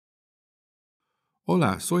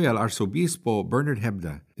Hola, soy el arzobispo Bernard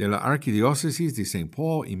Hebda de la Arquidiócesis de St.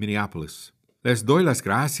 Paul y Minneapolis. Les doy las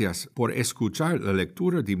gracias por escuchar la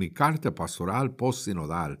lectura de mi carta pastoral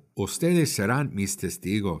postsinodal. Ustedes serán mis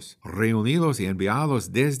testigos, reunidos y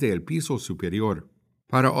enviados desde el piso superior.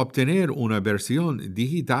 Para obtener una versión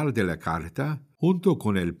digital de la carta, junto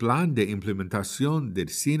con el plan de implementación del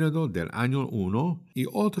Sínodo del Año 1 y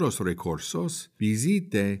otros recursos,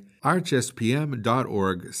 visite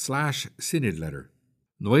archspm.org/synodletter.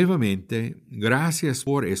 Nuevamente, gracias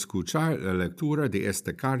por escuchar la lectura de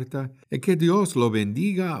esta carta y que Dios lo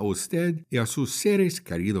bendiga a usted y a sus seres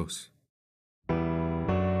queridos.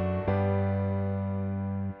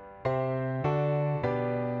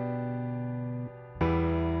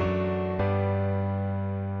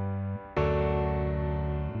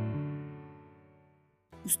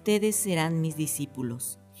 Ustedes serán mis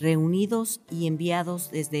discípulos, reunidos y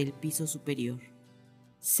enviados desde el piso superior.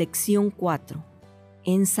 Sección 4.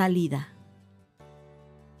 En salida.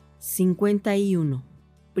 51.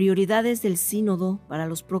 Prioridades del Sínodo para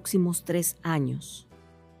los próximos 3 años.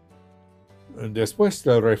 Después de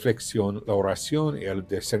la reflexión, la oración y el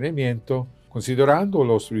discernimiento, considerando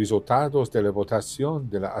los resultados de la votación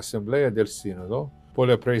de la Asamblea del Sínodo, por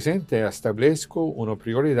el presente establezco una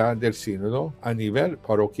prioridad del Sínodo a nivel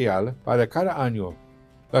parroquial para cada año.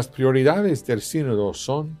 Las prioridades del Sínodo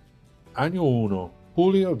son: Año 1.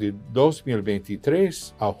 Julio de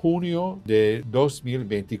 2023 a junio de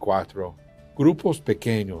 2024. Grupos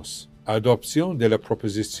pequeños. Adopción de la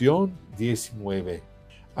Proposición 19.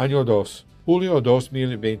 Año 2. Julio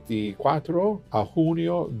 2024 a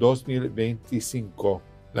junio 2025.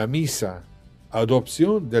 La misa.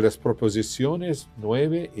 Adopción de las Proposiciones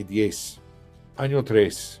 9 y 10. Año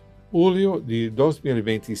 3. Julio de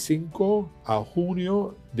 2025 a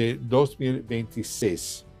junio de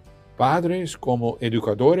 2026. Padres como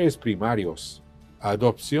educadores primarios.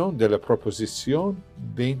 Adopción de la Proposición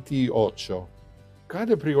 28.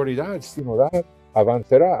 Cada prioridad sinodal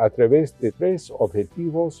avanzará a través de 3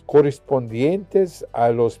 objetivos correspondientes a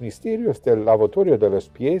los misterios del lavatorio de los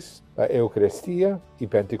pies, la Eucaristía y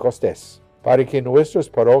Pentecostés, para que nuestras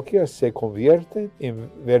parroquias se conviertan en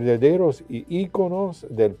verdaderos íconos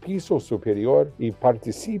del piso superior y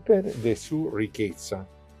participen de su riqueza.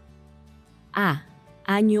 A.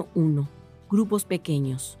 Año 1. Grupos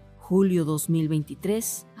pequeños. Julio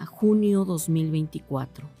 2023 a junio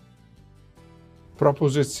 2024.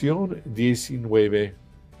 Proposición 19.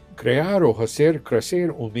 Crear o hacer crecer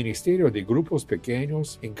un ministerio de grupos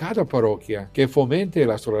pequeños en cada parroquia que fomente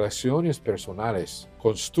las relaciones personales,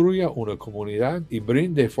 construya una comunidad y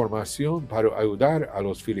brinde formación para ayudar a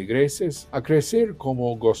los feligreses a crecer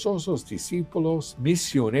como gozosos discípulos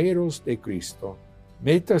misioneros de Cristo.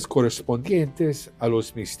 Metas correspondientes a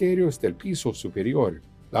los misterios del piso superior.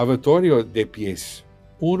 Lavatorio de pies.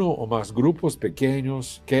 1 o más grupos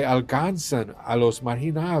pequeños que alcanzan a los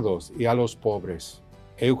marginados y a los pobres.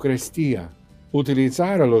 Eucaristía.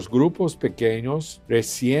 Utilizar a los grupos pequeños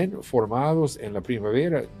recién formados en la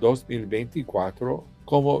primavera 2024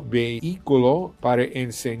 como vehículo para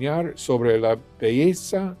enseñar sobre la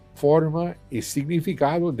belleza, forma y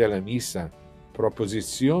significado de la misa.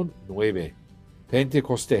 Proposición 9.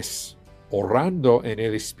 Pentecostés. Orando en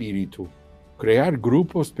el Espíritu. Crear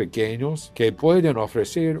grupos pequeños que puedan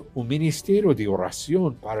ofrecer un ministerio de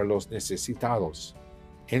oración para los necesitados.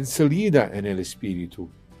 En salida en el Espíritu.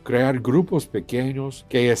 Crear grupos pequeños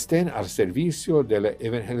que estén al servicio de la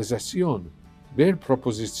evangelización. Ver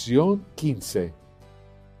Proposición 15.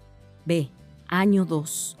 B. Año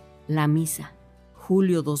 2. La misa.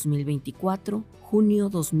 Julio 2024, junio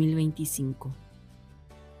 2025.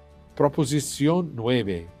 Proposición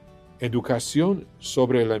 9. Educación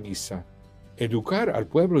sobre la misa. Educar al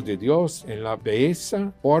pueblo de Dios en la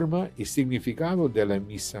belleza, forma y significado de la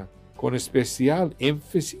misa, con especial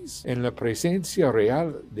énfasis en la presencia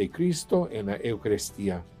real de Cristo en la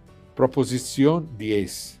Eucaristía. Proposición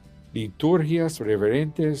 10. Liturgias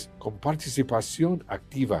reverentes con participación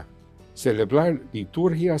activa. Celebrar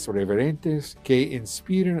liturgias reverentes que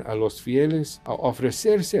inspiren a los fieles a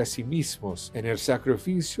ofrecerse a sí mismos en el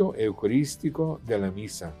sacrificio eucarístico de la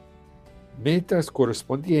misa. Metas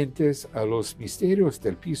correspondientes a los misterios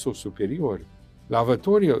del piso superior.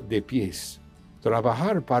 Lavatorio de pies.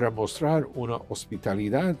 Trabajar para mostrar una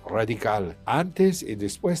hospitalidad radical antes y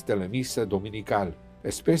después de la misa dominical,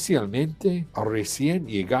 especialmente al recién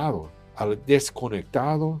llegado, al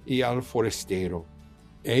desconectado y al forastero.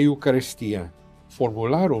 Eucaristía.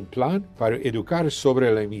 Formular un plan para educar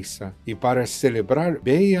sobre la misa y para celebrar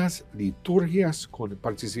bellas liturgias con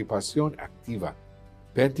participación activa.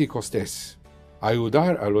 Pentecostés.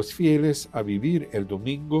 Ayudar a los fieles a vivir el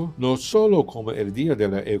domingo no solo como el día de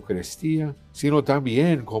la Eucaristía, sino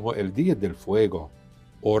también como el día del fuego.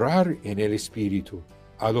 Orar en el Espíritu.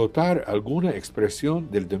 Adoptar alguna expresión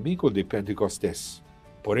del domingo de Pentecostés.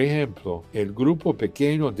 Por ejemplo, el grupo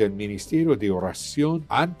pequeño del ministerio de oración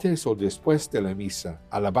antes o después de la misa,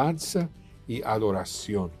 alabanza y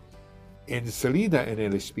adoración. En salida en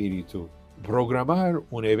el Espíritu. Programar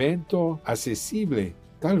un evento accesible,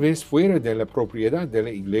 tal vez fuera de la propiedad de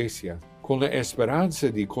la iglesia, con la esperanza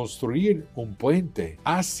de construir un puente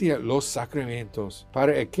hacia los sacramentos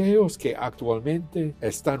para aquellos que actualmente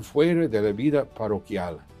están fuera de la vida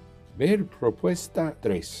parroquial. Ver propuesta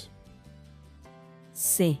 3.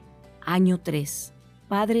 C. Año 3.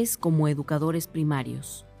 Padres como educadores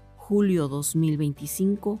primarios. Julio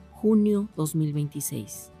 2025, junio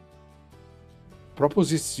 2026.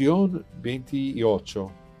 Proposición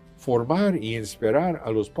 28. Formar y inspirar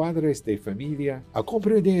a los padres de familia a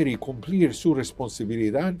comprender y cumplir su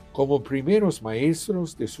responsabilidad como primeros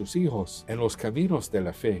maestros de sus hijos en los caminos de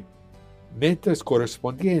la fe. Metas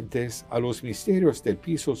correspondientes a los misterios del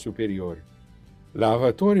piso superior.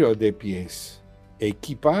 Lavatorio de pies.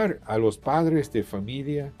 Equipar a los padres de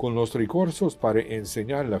familia con los recursos para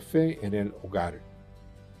enseñar la fe en el hogar.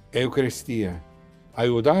 Eucaristía.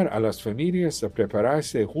 Ayudar a las familias a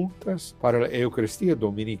prepararse juntas para la Eucaristía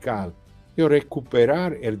dominical y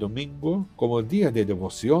recuperar el domingo como día de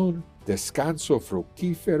devoción, descanso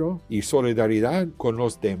fructífero y solidaridad con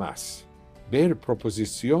los demás. Ver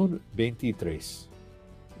proposición 23.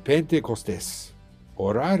 Pentecostés.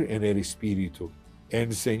 Orar en el Espíritu.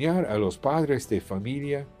 Enseñar a los padres de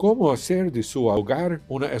familia cómo hacer de su hogar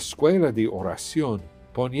una escuela de oración,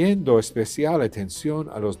 poniendo especial atención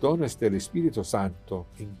a los dones del Espíritu Santo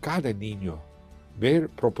en cada niño. Ver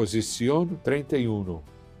proposición 31.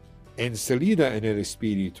 En salida en el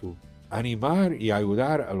Espíritu. Animar y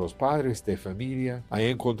ayudar a los padres de familia a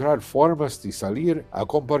encontrar formas de salir a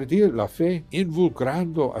compartir la fe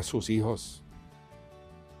involucrando a sus hijos.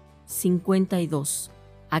 52.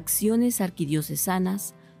 Acciones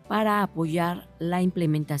arquidiocesanas para apoyar la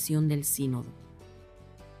implementación del sínodo.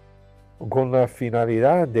 Con la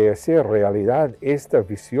finalidad de hacer realidad esta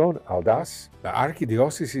visión audaz, la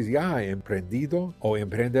arquidiócesis ya ha emprendido o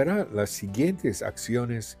emprenderá las siguientes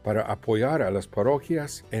acciones para apoyar a las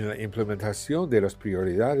parroquias en la implementación de las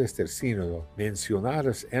prioridades del sínodo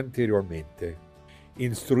mencionadas anteriormente.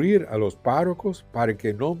 Instruir a los párrocos para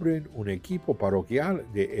que nombren un equipo parroquial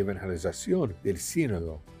de evangelización del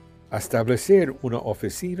sínodo. Establecer una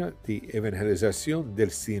oficina de evangelización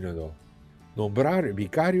del sínodo. Nombrar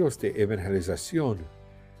vicarios de evangelización,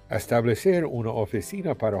 establecer una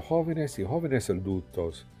oficina para jóvenes y jóvenes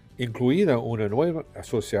adultos, incluida una nueva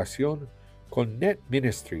asociación con Net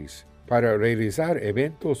Ministries para realizar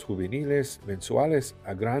eventos juveniles mensuales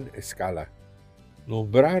a gran escala.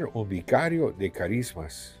 Nombrar un vicario de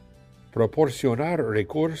carismas. Proporcionar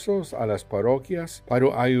recursos a las parroquias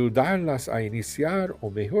para ayudarlas a iniciar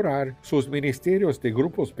o mejorar sus ministerios de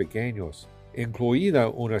grupos pequeños, incluida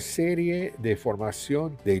una serie de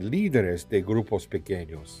formación de líderes de grupos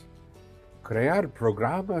pequeños. Crear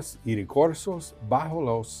programas y recursos bajo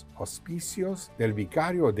los auspicios del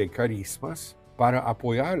vicario de carismas para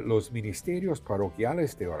apoyar los ministerios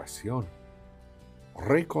parroquiales de oración.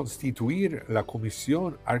 Reconstituir la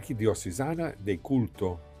Comisión Arquidiocesana de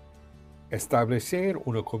Culto. Establecer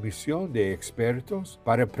una comisión de expertos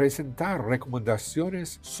para presentar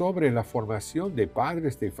recomendaciones sobre la formación de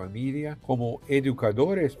padres de familia como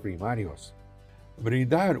educadores primarios.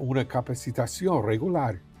 Brindar una capacitación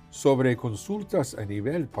regular sobre consultas a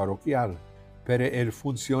nivel parroquial para el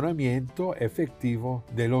funcionamiento efectivo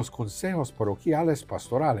de los consejos parroquiales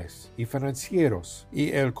pastorales y financieros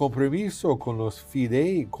y el compromiso con los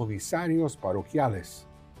fideicomisarios parroquiales.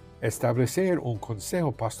 Establecer un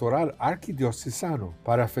consejo pastoral arquidiocesano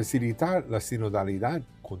para facilitar la sinodalidad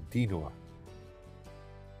continua.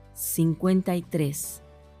 53.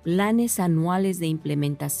 Planes anuales de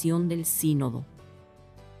implementación del sínodo.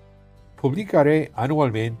 Publicaré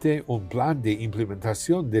anualmente un plan de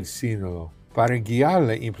implementación del sínodo para guiar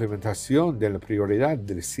la implementación de la prioridad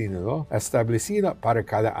del sínodo establecida para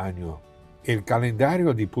cada año. El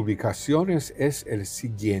calendario de publicaciones es el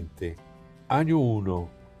siguiente. Año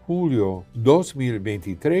 1. Julio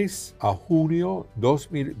 2023 a junio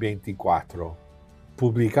 2024.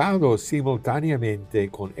 Publicado simultáneamente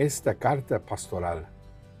con esta carta pastoral.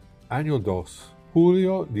 Año 2.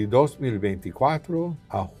 Julio de 2024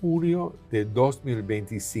 a junio de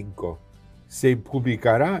 2025. Se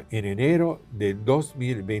publicará en enero de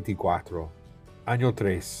 2024. Año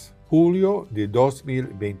 3. julio de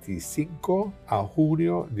 2025 a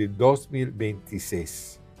junio de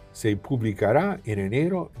 2026. Se publicará en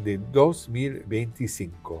enero de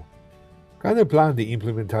 2025. Cada plan de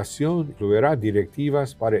implementación incluirá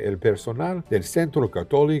directivas para el personal del Centro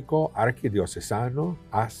Católico Arquidiocesano,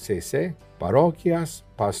 ACC, parroquias,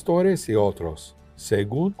 pastores y otros,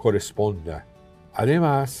 según corresponda.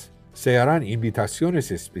 Además, se harán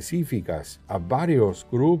invitaciones específicas a varios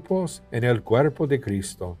grupos en el cuerpo de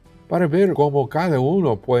Cristo para ver cómo cada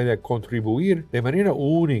uno puede contribuir de manera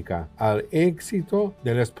única al éxito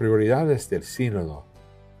de las prioridades del sínodo.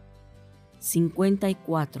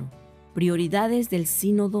 54. Prioridades del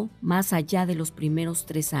sínodo más allá de los primeros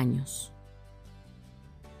 3 años.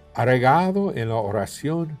 Arraigado en la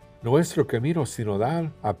oración, nuestro camino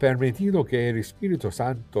sinodal ha permitido que el Espíritu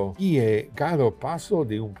Santo guíe cada paso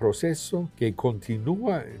de un proceso que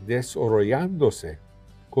continúa desarrollándose.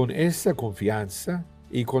 Con esa confianza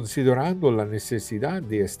y considerando la necesidad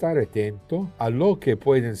de estar atento a lo que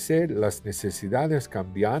pueden ser las necesidades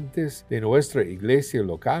cambiantes de nuestra iglesia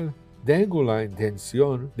local, tengo la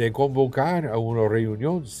intención de convocar a una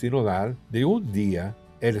reunión sinodal de un día,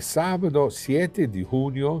 el sábado 7 de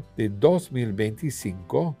junio de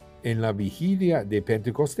 2025, en la vigilia de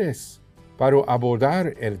Pentecostés, para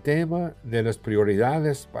abordar el tema de las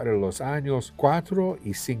prioridades para los años 4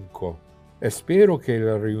 y 5. Espero que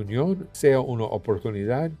la reunión sea una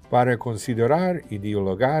oportunidad para considerar y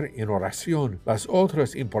dialogar en oración las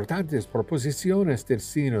otras importantes proposiciones del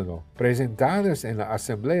Sínodo presentadas en la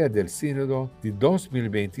Asamblea del Sínodo de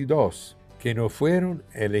 2022, que no fueron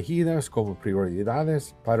elegidas como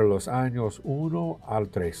prioridades para los años 1 al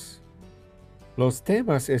 3. Los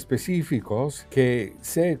temas específicos que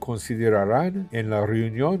se considerarán en la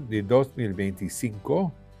reunión de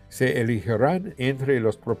 2025 se elegirán entre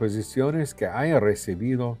las proposiciones que hayan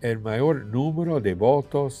recibido el mayor número de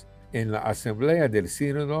votos en la Asamblea del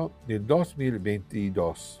Sínodo de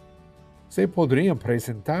 2022. Se podrían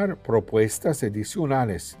presentar propuestas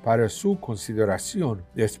adicionales para su consideración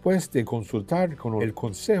después de consultar con el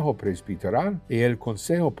Consejo Presbiteral y el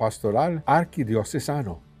Consejo Pastoral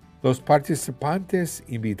Arquidiocesano. Los participantes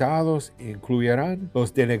invitados incluirán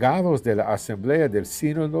los delegados de la Asamblea del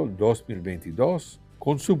Sínodo 2022,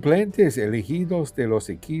 con suplentes elegidos de los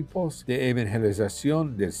equipos de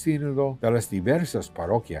evangelización del sínodo de las diversas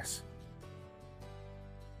parroquias.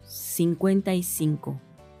 55.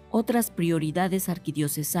 Otras prioridades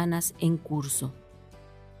arquidiocesanas en curso.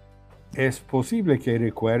 Es posible que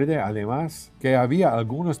recuerde además que había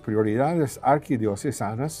algunas prioridades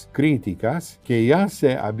arquidiocesanas críticas que ya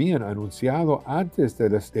se habían anunciado antes de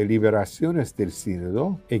las deliberaciones del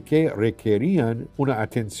sínodo y que requerían una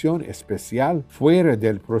atención especial fuera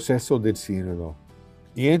del proceso del sínodo.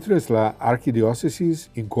 Mientras la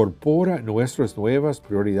arquidiócesis incorpora nuestras nuevas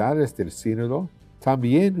prioridades del sínodo,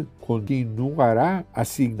 también continuará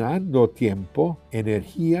asignando tiempo,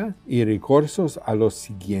 energía y recursos a lo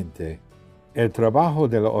siguiente: el trabajo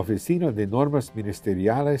de la Oficina de Normas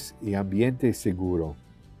Ministeriales y Ambiente Seguro.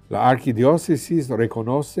 La arquidiócesis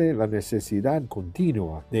reconoce la necesidad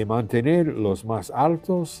continua de mantener los más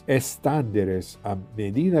altos estándares a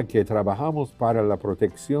medida que trabajamos para la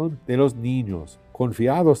protección de los niños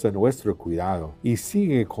confiados en nuestro cuidado, y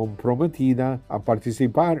sigue comprometida a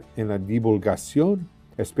participar en la divulgación,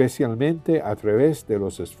 especialmente a través de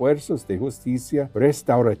los esfuerzos de justicia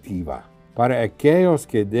restaurativa, para aquellos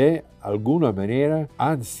que de alguna manera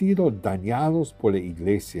han sido dañados por la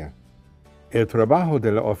Iglesia. El trabajo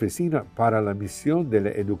de la Oficina para la Misión de la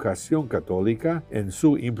Educación Católica en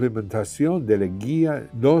su implementación de la Guía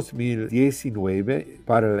 2019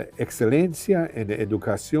 para la Excelencia en la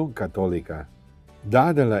Educación Católica.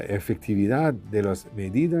 Dada la efectividad de las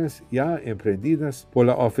medidas ya emprendidas por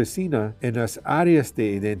la oficina en las áreas de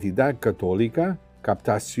identidad católica,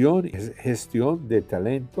 captación y gestión de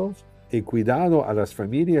talentos y cuidado a las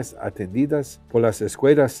familias atendidas por las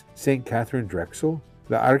escuelas St. Catherine Drexel,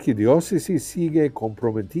 la arquidiócesis sigue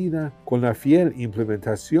comprometida con la fiel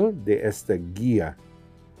implementación de esta guía.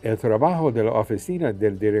 El trabajo de la oficina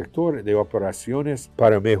del director de operaciones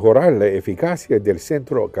para mejorar la eficacia del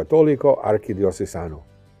Centro Católico Arquidiocesano.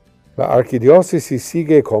 La arquidiócesis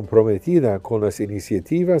sigue comprometida con las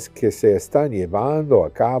iniciativas que se están llevando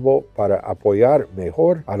a cabo para apoyar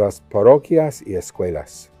mejor a las parroquias y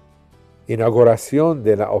escuelas. Inauguración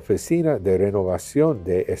de la Oficina de Renovación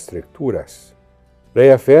de Estructuras.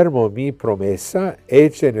 Reafirmo mi promesa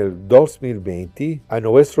hecha en el 2020 a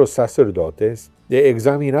nuestros sacerdotes de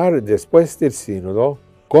examinar después del sínodo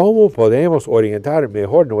cómo podemos orientar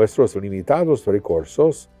mejor nuestros limitados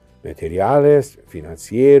recursos materiales,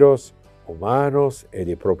 financieros, humanos y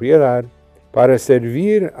de propiedad para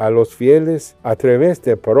servir a los fieles a través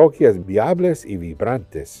de parroquias viables y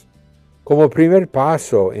vibrantes. Como primer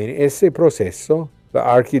paso en ese proceso,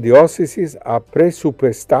 la arquidiócesis ha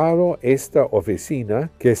presupuestado esta oficina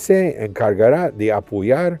que se encargará de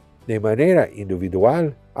apoyar de manera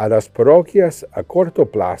individual a las parroquias a corto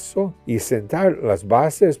plazo y sentar las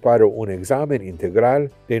bases para un examen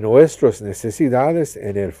integral de nuestras necesidades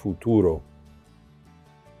en el futuro.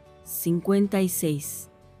 56.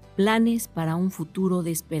 Planes para un futuro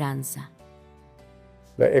de esperanza.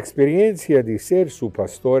 La experiencia de ser su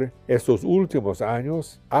pastor estos últimos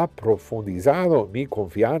años ha profundizado mi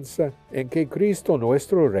confianza en que Cristo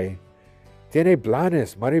nuestro Rey tiene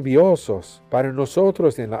planes maravillosos para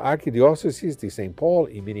nosotros en la arquidiócesis de St.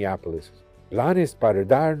 Paul y Minneapolis, planes para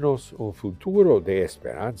darnos un futuro de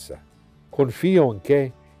esperanza. Confío en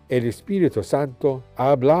que el Espíritu Santo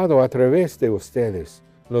ha hablado a través de ustedes,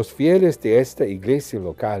 los fieles de esta iglesia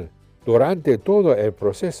local, durante todo el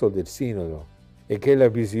proceso del sínodo, y que la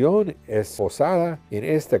visión esbozada en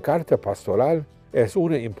esta carta pastoral es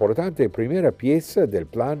una importante primera pieza del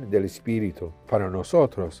plan del Espíritu para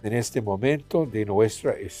nosotros en este momento de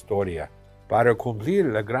nuestra historia, para cumplir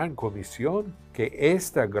la gran comisión que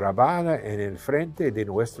está grabada en el frente de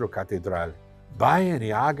nuestra catedral. Vayan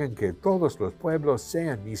y hagan que todos los pueblos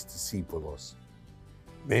sean mis discípulos.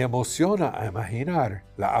 Me emociona imaginar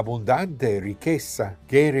la abundante riqueza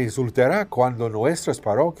que resultará cuando nuestras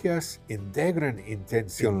parroquias integran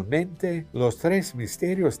intencionalmente los 3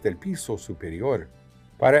 misterios del piso superior.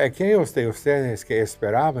 Para aquellos de ustedes que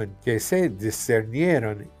esperaban que se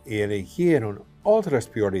discernieran y eligieron otras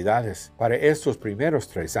prioridades para estos primeros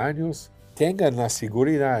 3 años, tengan la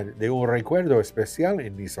seguridad de un recuerdo especial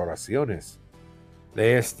en mis oraciones.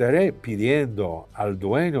 Le estaré pidiendo al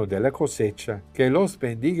dueño de la cosecha que los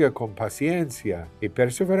bendiga con paciencia y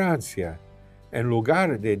perseverancia, en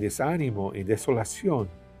lugar de desánimo y desolación.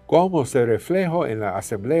 Como se reflejó en la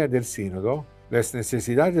asamblea del sínodo, las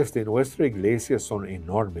necesidades de nuestra iglesia son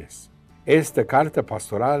enormes. Esta carta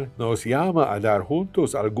pastoral nos llama a dar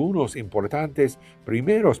juntos algunos importantes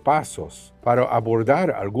primeros pasos para abordar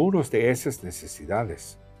algunas de esas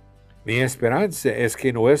necesidades. Mi esperanza es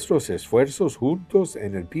que nuestros esfuerzos juntos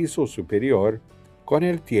en el piso superior, con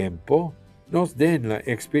el tiempo, nos den la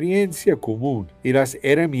experiencia común y las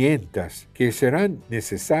herramientas que serán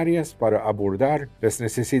necesarias para abordar las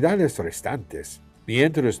necesidades restantes,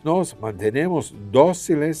 mientras nos mantenemos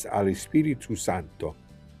dóciles al Espíritu Santo.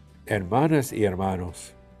 Hermanas y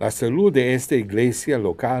hermanos, la salud de esta iglesia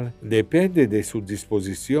local depende de su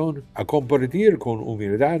disposición a compartir con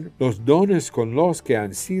humildad los dones con los que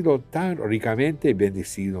han sido tan ricamente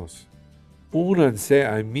bendecidos. Únanse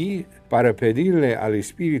a mí para pedirle al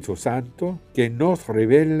Espíritu Santo que nos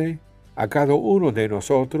revele a cada uno de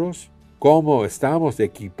nosotros cómo estamos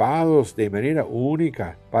equipados de manera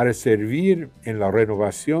única para servir en la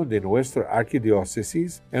renovación de nuestra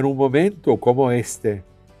arquidiócesis en un momento como este.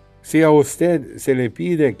 Si a usted se le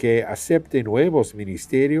pide que acepte nuevos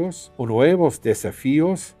ministerios o nuevos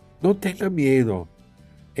desafíos, no tenga miedo.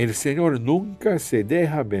 El Señor nunca se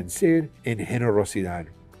deja vencer en generosidad.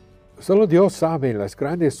 Solo Dios sabe las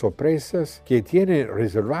grandes sorpresas que tiene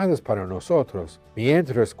reservadas para nosotros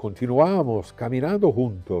mientras continuamos caminando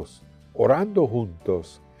juntos, orando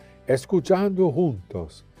juntos, escuchando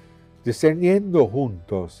juntos, discerniendo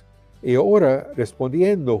juntos, y ahora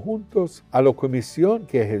respondiendo juntos a la comisión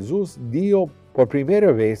que Jesús dio por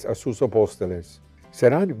primera vez a sus apóstoles.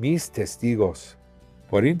 Serán mis testigos.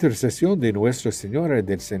 Por intercesión de Nuestra Señora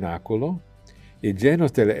del Cenáculo, y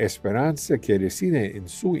llenos de la esperanza que reside en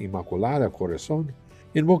su inmaculada corazón,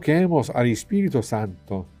 invoquemos al Espíritu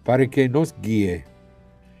Santo para que nos guíe.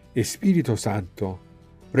 Espíritu Santo,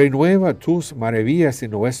 renueva tus maravillas en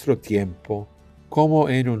nuestro tiempo, como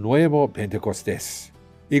en un nuevo Pentecostés.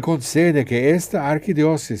 Y concede que esta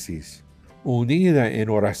arquidiócesis, unida en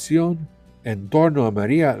oración en torno a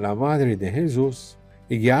María, la Madre de Jesús,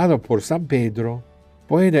 y guiada por San Pedro,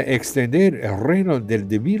 pueda extender el reino del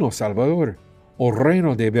Divino Salvador, o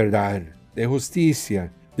reino de verdad, de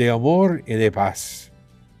justicia, de amor y de paz.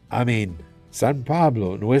 Amén. San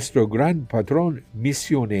Pablo, nuestro gran patrón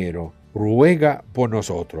misionero, ruega por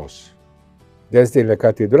nosotros. Desde la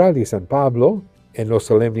Catedral de San Pablo, en la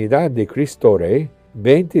solemnidad de Cristo Rey,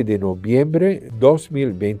 20 de noviembre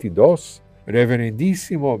 2022,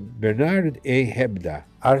 Reverendísimo Bernard E. Hebda,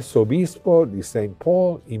 Arzobispo de St.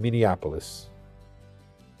 Paul y Minneapolis.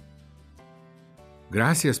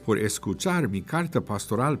 Gracias por escuchar mi carta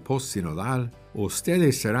pastoral postsinodal.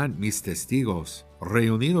 Ustedes serán mis testigos,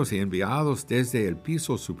 reunidos y enviados desde el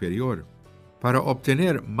piso superior. Para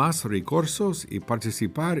obtener más recursos y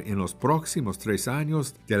participar en los próximos 3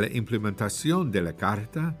 años de la implementación de la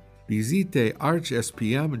carta, visite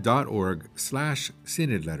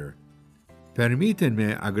archspm.org/synodletter.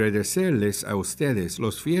 Permítanme agradecerles a ustedes,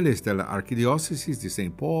 los fieles de la Arquidiócesis de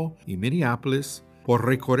St. Paul y Minneapolis, por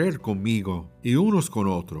recorrer conmigo y unos con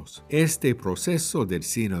otros este proceso del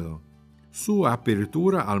sínodo. Su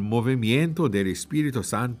apertura al movimiento del Espíritu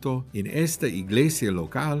Santo en esta iglesia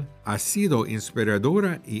local ha sido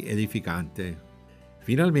inspiradora y edificante.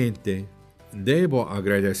 Finalmente, debo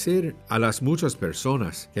agradecer a las muchas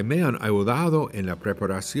personas que me han ayudado en la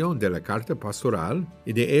preparación de la carta pastoral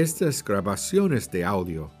y de estas grabaciones de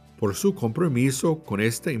audio, por su compromiso con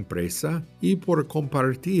esta empresa y por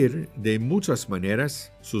compartir de muchas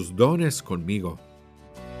maneras sus dones conmigo.